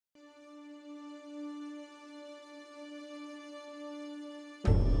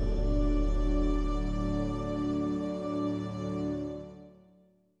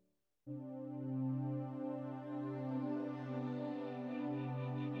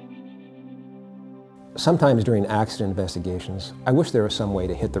Sometimes during accident investigations, I wish there was some way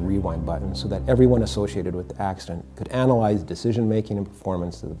to hit the rewind button so that everyone associated with the accident could analyze decision-making and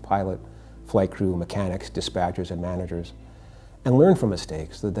performance of the pilot, flight crew, mechanics, dispatchers, and managers, and learn from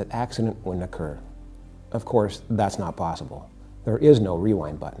mistakes so that accident wouldn't occur. Of course, that's not possible. There is no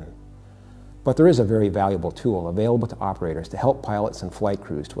rewind button. But there is a very valuable tool available to operators to help pilots and flight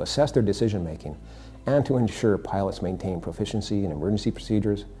crews to assess their decision-making and to ensure pilots maintain proficiency in emergency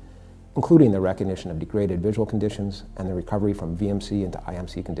procedures, including the recognition of degraded visual conditions and the recovery from VMC into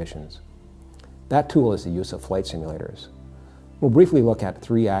IMC conditions. That tool is the use of flight simulators. We'll briefly look at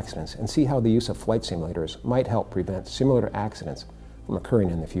 3 accidents and see how the use of flight simulators might help prevent similar accidents from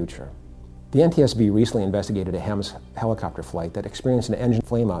occurring in the future. The NTSB recently investigated a HEMS helicopter flight that experienced an engine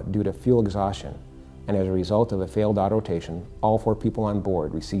flameout due to fuel exhaustion, and as a result of a failed auto rotation, all 4 people on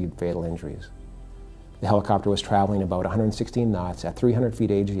board received fatal injuries. The helicopter was traveling about 116 knots at 300 feet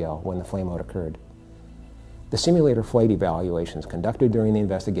AGL when the flameout occurred. The simulator flight evaluations conducted during the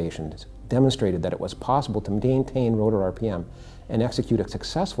investigations demonstrated that it was possible to maintain rotor RPM and execute a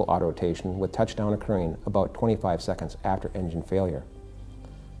successful auto rotation with touchdown occurring about 25 seconds after engine failure.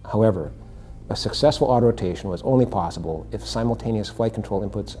 However, a successful auto rotation was only possible if simultaneous flight control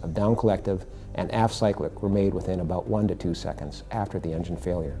inputs of down collective and aft cyclic were made within about 1 to 2 seconds after the engine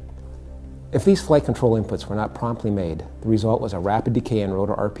failure. If these flight control inputs were not promptly made, the result was a rapid decay in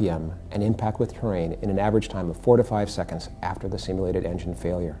rotor RPM and impact with terrain in an average time of 4 to 5 seconds after the simulated engine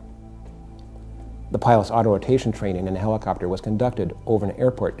failure. The pilot's auto rotation training in a helicopter was conducted over an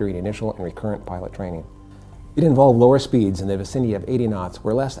airport during initial and recurrent pilot training. It involved lower speeds in the vicinity of 80 knots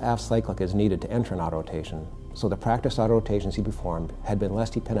where less aft cyclic is needed to enter an auto rotation, so the practice auto rotations he performed had been less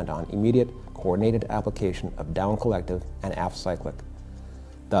dependent on immediate, coordinated application of down collective and aft cyclic.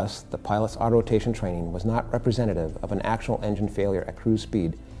 Thus, the pilot's auto rotation training was not representative of an actual engine failure at cruise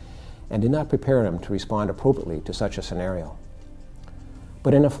speed and did not prepare him to respond appropriately to such a scenario.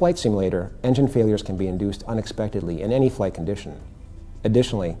 But in a flight simulator, engine failures can be induced unexpectedly in any flight condition.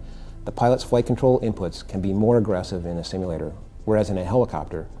 Additionally, the pilot's flight control inputs can be more aggressive in a simulator, whereas in a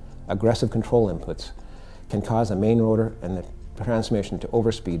helicopter, aggressive control inputs can cause the main rotor and the transmission to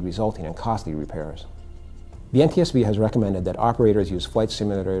overspeed, resulting in costly repairs. The NTSB has recommended that operators use flight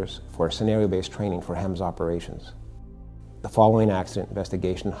simulators for scenario-based training for HEMS operations. The following accident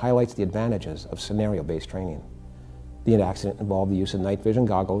investigation highlights the advantages of scenario-based training. The accident involved the use of night vision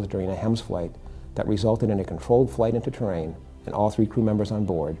goggles during a HEMS flight that resulted in a controlled flight into terrain, and all 3 crew members on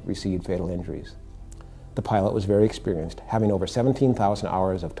board received fatal injuries. The pilot was very experienced, having over 17,000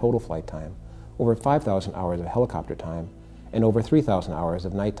 hours of total flight time, over 5,000 hours of helicopter time, and over 3,000 hours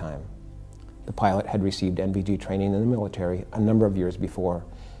of night time. The pilot had received NVG training in the military a number of years before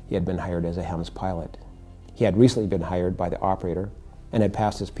he had been hired as a HEMS pilot. He had recently been hired by the operator and had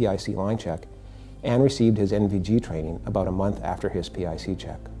passed his PIC line check and received his NVG training about a month after his PIC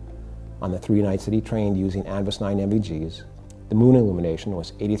check. On the 3 nights that he trained using ANVUS 9 NVGs, the moon illumination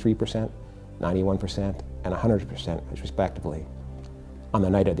was 83%, 91%, and 100% respectively. On the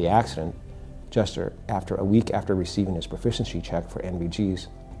night of the accident, just after a week after receiving his proficiency check for NVGs,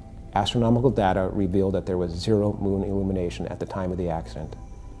 astronomical data revealed that there was 0 moon illumination at the time of the accident.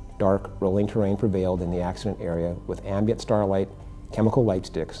 Dark, rolling terrain prevailed in the accident area with ambient starlight, chemical light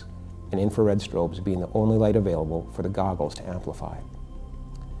sticks, and infrared strobes being the only light available for the goggles to amplify.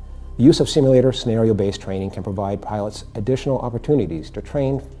 The use of simulator scenario-based training can provide pilots additional opportunities to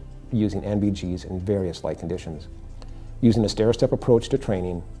train using NVGs in various light conditions. Using a stair-step approach to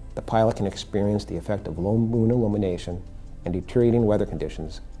training, the pilot can experience the effect of low moon illumination and deteriorating weather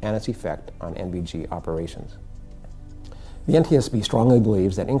conditions and its effect on NVG operations. The NTSB strongly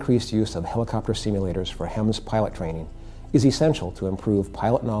believes that increased use of helicopter simulators for HEMS pilot training is essential to improve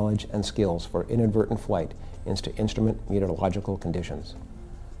pilot knowledge and skills for inadvertent flight into instrument meteorological conditions.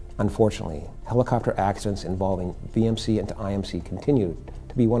 Unfortunately, helicopter accidents involving VMC into IMC continue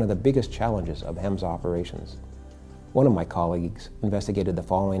to be one of the biggest challenges of HEMS operations. One of my colleagues investigated the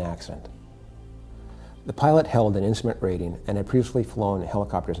following accident. The pilot held an instrument rating and had previously flown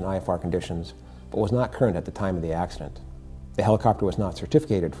helicopters in IFR conditions, but was not current at the time of the accident. The helicopter was not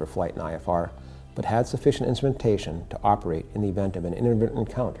certificated for flight in IFR, but had sufficient instrumentation to operate in the event of an inadvertent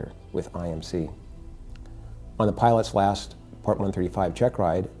encounter with IMC. On the pilot's last Part 135 check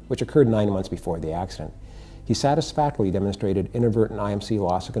ride, which occurred 9 months before the accident, he satisfactorily demonstrated inadvertent IMC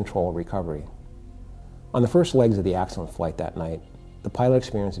loss of control recovery. On the first legs of the accident flight that night, the pilot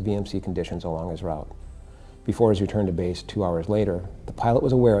experienced VMC conditions along his route. Before his return to base 2 hours later, the pilot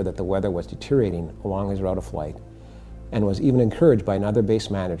was aware that the weather was deteriorating along his route of flight and was even encouraged by another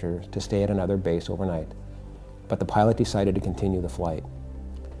base manager to stay at another base overnight, but the pilot decided to continue the flight.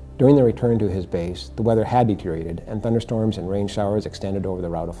 During the return to his base, the weather had deteriorated and thunderstorms and rain showers extended over the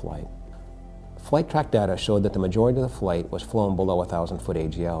route of flight. Flight track data showed that the majority of the flight was flown below 1,000-foot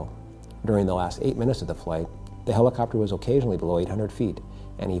AGL. During the last 8 minutes of the flight, the helicopter was occasionally below 800 feet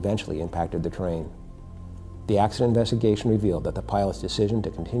and eventually impacted the terrain. The accident investigation revealed that the pilot's decision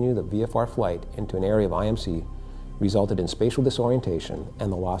to continue the VFR flight into an area of IMC resulted in spatial disorientation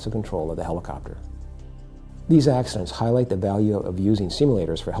and the loss of control of the helicopter. These accidents highlight the value of using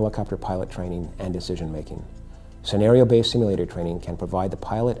simulators for helicopter pilot training and decision-making. Scenario-based simulator training can provide the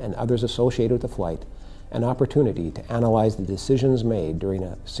pilot and others associated with the flight an opportunity to analyze the decisions made during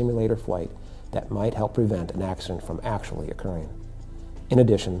a simulator flight that might help prevent an accident from actually occurring. In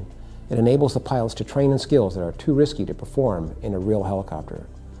addition, it enables the pilots to train in skills that are too risky to perform in a real helicopter,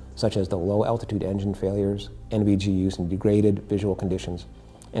 such as the low-altitude engine failures, NVG use in degraded visual conditions,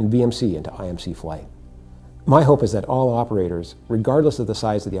 and VMC into IMC flight. My hope is that all operators, regardless of the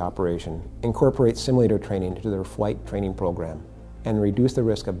size of the operation, incorporate simulator training into their flight training program and reduce the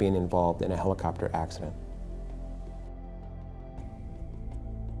risk of being involved in a helicopter accident.